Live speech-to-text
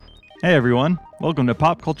Hey everyone, welcome to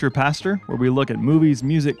Pop Culture Pastor, where we look at movies,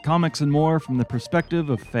 music, comics, and more from the perspective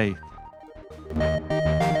of faith.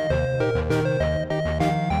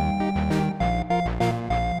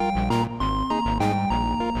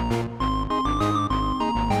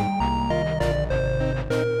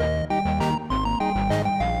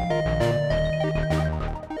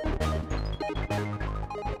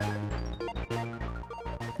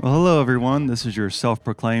 Well, hello everyone, this is your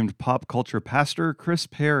self-proclaimed pop culture pastor, Chris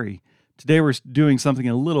Perry. Today we're doing something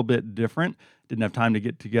a little bit different. Didn't have time to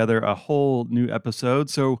get together a whole new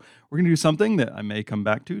episode, so we're going to do something that I may come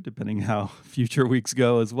back to, depending how future weeks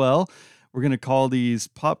go as well. We're going to call these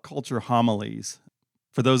pop culture homilies.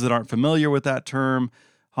 For those that aren't familiar with that term,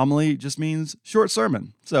 homily just means short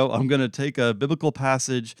sermon. So I'm going to take a biblical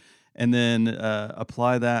passage and then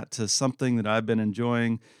apply that to something that I've been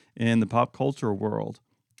enjoying in the pop culture world.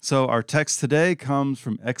 So our text today comes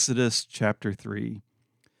from Exodus chapter 3.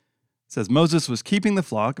 It says, Moses was keeping the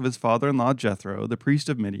flock of his father-in-law Jethro, the priest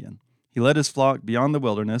of Midian. He led his flock beyond the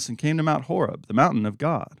wilderness and came to Mount Horeb, the mountain of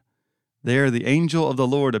God. There the angel of the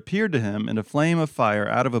Lord appeared to him in a flame of fire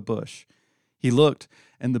out of a bush. He looked,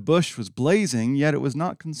 and the bush was blazing, yet it was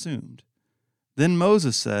not consumed. Then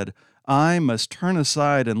Moses said, I must turn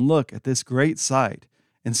aside and look at this great sight,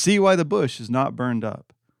 and see why the bush is not burned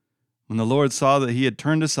up. When the Lord saw that he had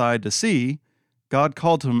turned aside to see, God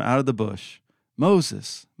called to him out of the bush,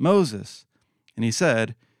 Moses, Moses. And he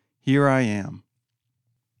said, Here I am.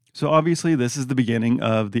 So obviously this is the beginning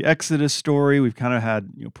of the Exodus story. We've kind of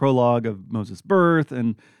had prologue of Moses' birth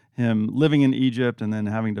and him living in Egypt and then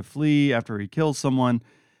having to flee after he kills someone.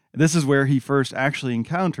 This is where he first actually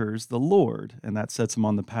encounters the Lord, and that sets him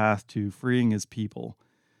on the path to freeing his people.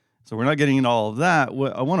 So we're not getting into all of that.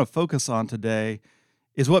 What I want to focus on today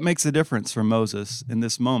is what makes a difference for Moses in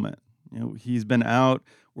this moment. He's been out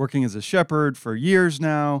working as a shepherd for years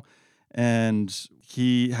now, and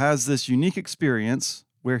he has this unique experience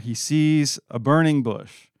where he sees a burning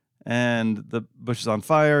bush, and the bush is on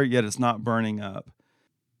fire, yet it's not burning up.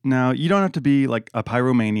 Now, you don't have to be like a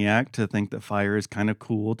pyromaniac to think that fire is kind of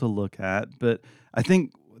cool to look at, but I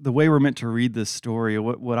think the way we're meant to read this story,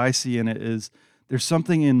 what I see in it is there's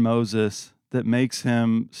something in Moses that makes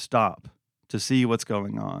him stop to see what's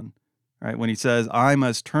going on, right? When he says, I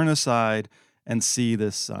must turn aside and see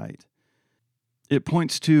this sight. It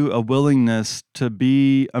points to a willingness to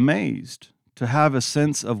be amazed, to have a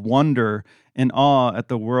sense of wonder and awe at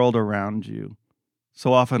the world around you.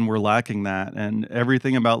 So often we're lacking that, and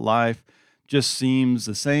everything about life just seems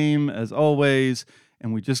the same as always,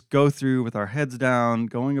 and we just go through with our heads down,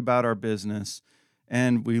 going about our business,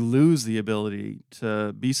 and we lose the ability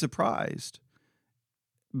to be surprised.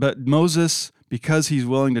 But Moses, because he's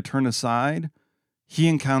willing to turn aside, he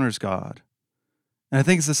encounters God. And I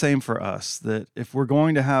think it's the same for us, that if we're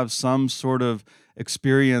going to have some sort of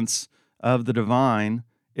experience of the divine,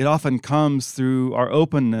 it often comes through our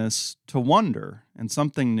openness to wonder and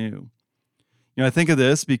something new. I think of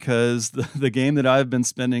this because the game that I've been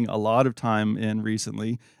spending a lot of time in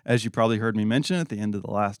recently, as you probably heard me mention at the end of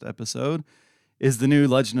the last episode, is the new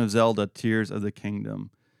Legend of Zelda Tears of the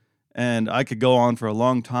Kingdom. And I could go on for a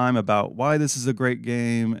long time about why this is a great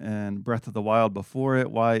game and Breath of the Wild before it,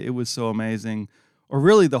 why it was so amazing, or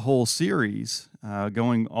really the whole series,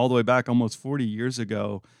 going all the way back almost 40 years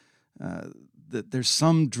ago. That there's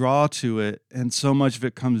some draw to it, and so much of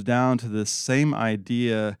it comes down to this same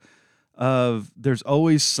idea of there's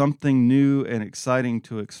always something new and exciting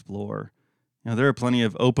to explore. There are plenty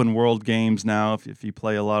of open world games now, if you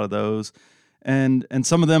play a lot of those. And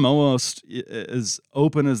some of them, almost as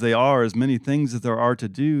open as they are, as many things as there are to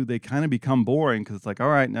do, they kind of become boring because it's like, all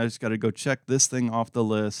right, now I just got to go check this thing off the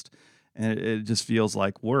list, and it just feels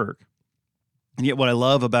like work. And yet what I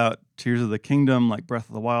love about Tears of the Kingdom, like Breath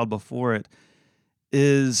of the Wild before it,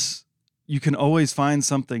 is you can always find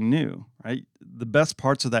something new, right? The best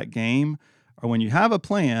parts of that game are when you have a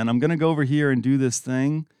plan, I'm going to go over here and do this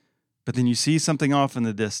thing, but then you see something off in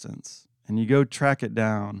the distance, and you go track it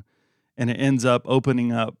down, and it ends up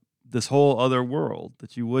opening up this whole other world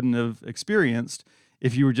that you wouldn't have experienced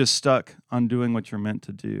if you were just stuck on doing what you're meant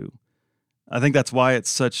to do. I think that's why it's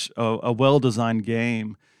such a well-designed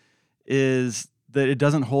game, is that it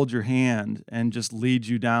doesn't hold your hand and just lead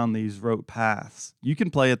you down these rote paths. You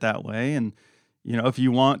can play it that way, and if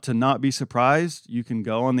you want to not be surprised, you can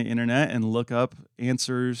go on the internet and look up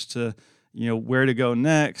answers to where to go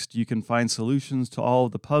next. You can find solutions to all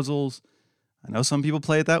of the puzzles. I know some people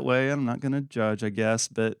play it that way. I'm not going to judge, I guess,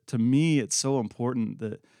 but to me, it's so important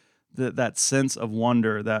that sense of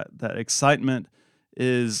wonder, that excitement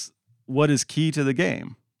is what is key to the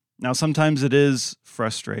game. Now, sometimes it is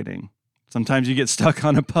frustrating. Sometimes you get stuck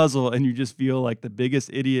on a puzzle and you just feel like the biggest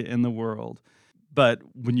idiot in the world. But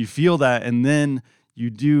when you feel that and then you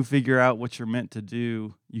do figure out what you're meant to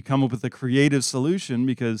do, you come up with a creative solution,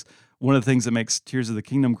 because one of the things that makes Tears of the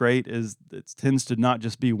Kingdom great is it tends to not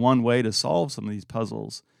just be one way to solve some of these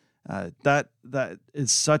puzzles. That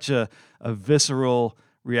is such a visceral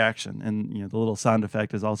reaction, and the little sound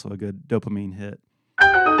effect is also a good dopamine hit.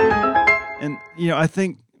 And I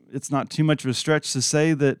think it's not too much of a stretch to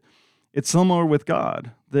say that it's similar with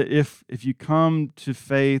God. That if you come to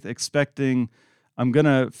faith expecting, I'm going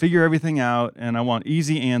to figure everything out and I want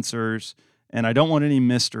easy answers and I don't want any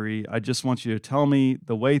mystery, I just want you to tell me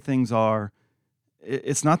the way things are,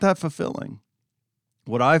 it's not that fulfilling.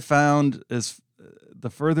 What I've found is the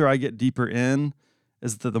further I get deeper in,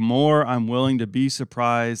 is that the more I'm willing to be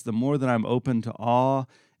surprised, the more that I'm open to awe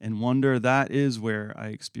and wonder, that is where I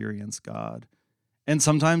experience God. And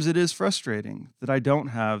sometimes it is frustrating that I don't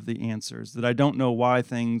have the answers, that I don't know why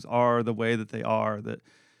things are the way that they are, that,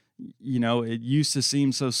 it used to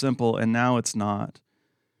seem so simple and now it's not.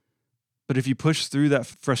 But if you push through that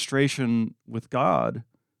frustration with God,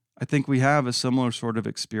 I think we have a similar sort of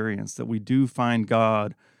experience, that we do find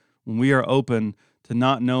God when we are open to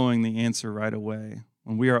not knowing the answer right away,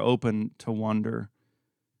 when we are open to wonder.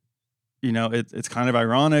 It's kind of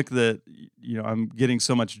ironic that, I'm getting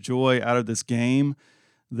so much joy out of this game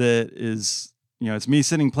that is, it's me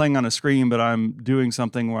sitting playing on a screen, but I'm doing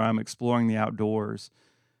something where I'm exploring the outdoors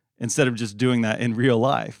instead of just doing that in real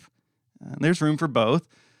life. And there's room for both,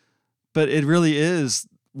 but it really is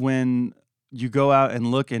when you go out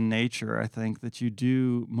and look in nature, I think that you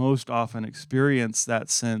do most often experience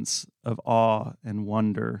that sense of awe and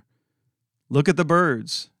wonder. Look at the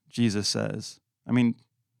birds, Jesus says. I mean,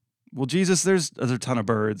 well, Jesus, there's a ton of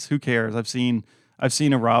birds. Who cares? I've seen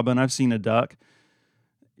a robin. I've seen a duck.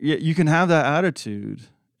 You can have that attitude,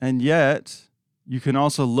 and yet you can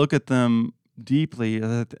also look at them deeply,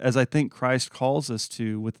 as I think Christ calls us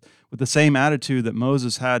to, with the same attitude that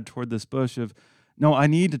Moses had toward this bush of, no, I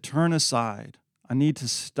need to turn aside. I need to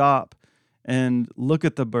stop and look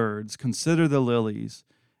at the birds, consider the lilies,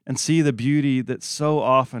 and see the beauty that so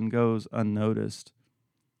often goes unnoticed.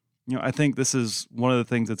 I think this is one of the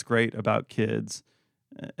things that's great about kids.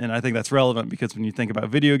 And I think that's relevant because when you think about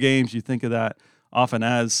video games, you think of that often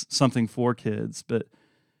as something for kids. But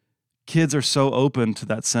kids are so open to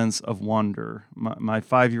that sense of wonder. My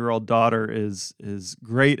 5-year-old daughter is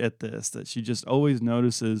great at this, that she just always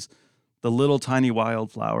notices the little tiny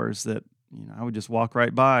wildflowers that I would just walk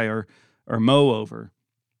right by or mow over.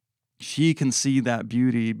 She can see that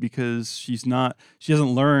beauty because she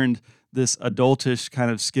hasn't learned this adultish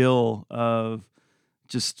kind of skill of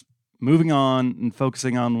just moving on and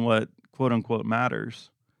focusing on what quote unquote matters.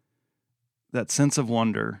 That sense of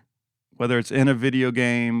wonder, whether it's in a video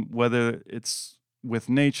game, whether it's with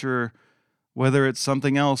nature, whether it's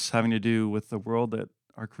something else having to do with the world that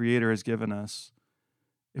our Creator has given us.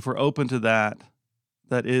 If we're open to that,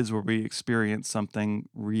 that is where we experience something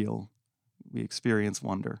real. We experience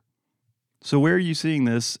wonder. So where are you seeing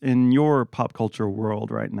this in your pop culture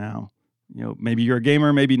world right now? Maybe you're a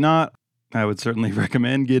gamer, maybe not. I would certainly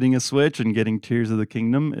recommend getting a Switch and getting Tears of the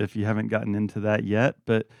Kingdom if you haven't gotten into that yet.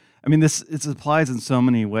 But I mean, it applies in so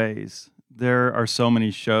many ways. There are so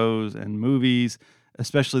many shows and movies,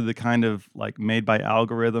 especially the kind of like made by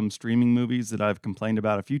algorithm streaming movies that I've complained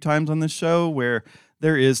about a few times on this show, where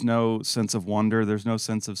there is no sense of wonder. There's no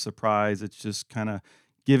sense of surprise. It's just kind of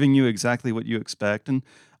giving you exactly what you expect. And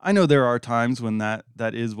I know there are times when that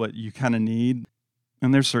is what you kind of need.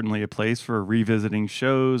 And there's certainly a place for revisiting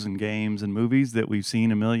shows and games and movies that we've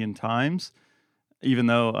seen a million times. Even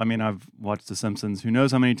though, I mean, I've watched The Simpsons who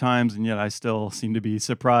knows how many times, and yet I still seem to be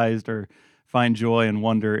surprised or find joy and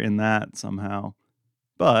wonder in that somehow.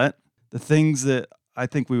 But the things that I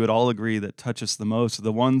think we would all agree that touch us the most are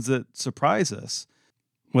the ones that surprise us,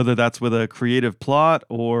 whether that's with a creative plot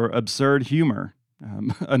or absurd humor.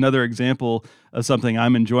 Another example of something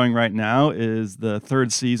I'm enjoying right now is the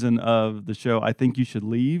 3rd season of the show I Think You Should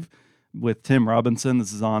Leave with Tim Robinson.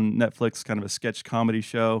 This is on Netflix, kind of a sketch comedy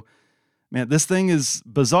show. Man, this thing is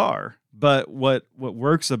bizarre, but what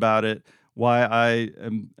works about it, why I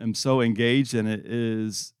am so engaged in it,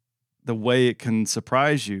 is the way it can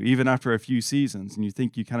surprise you, even after a few seasons, and you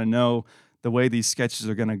think you kind of know the way these sketches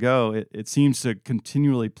are going to go. It seems to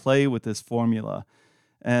continually play with this formula.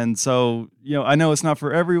 And so, I know it's not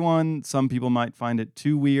for everyone. Some people might find it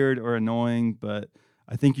too weird or annoying, but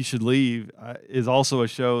I Think You Should Leave is also a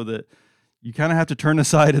show that you kind of have to turn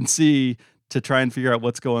aside and see to try and figure out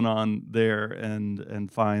what's going on there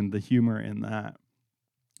and find the humor in that.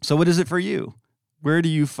 So what is it for you? Where do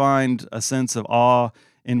you find a sense of awe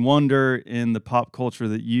and wonder in the pop culture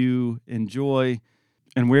that you enjoy?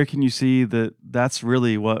 And where can you see that that's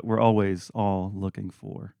really what we're always all looking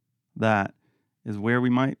for? That is where we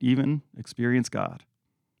might even experience God.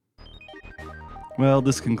 Well,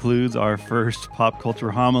 this concludes our first pop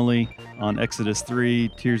culture homily on Exodus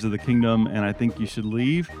 3, Tears of the Kingdom, and I Think You Should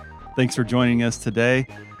Leave. Thanks for joining us today.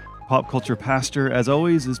 Pop Culture Pastor, as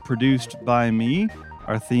always, is produced by me.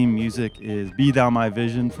 Our theme music is Be Thou My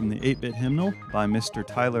Vision from the 8-Bit Hymnal by Mr.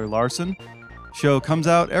 Tyler Larson. Show comes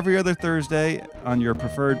out every other Thursday on your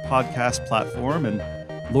preferred podcast platform, and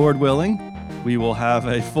Lord willing, we will have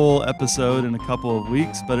a full episode in a couple of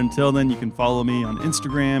weeks. But until then, you can follow me on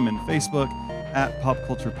Instagram and Facebook at Pop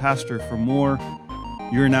Culture Pastor for more.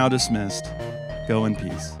 You're now dismissed. Go in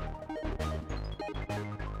peace.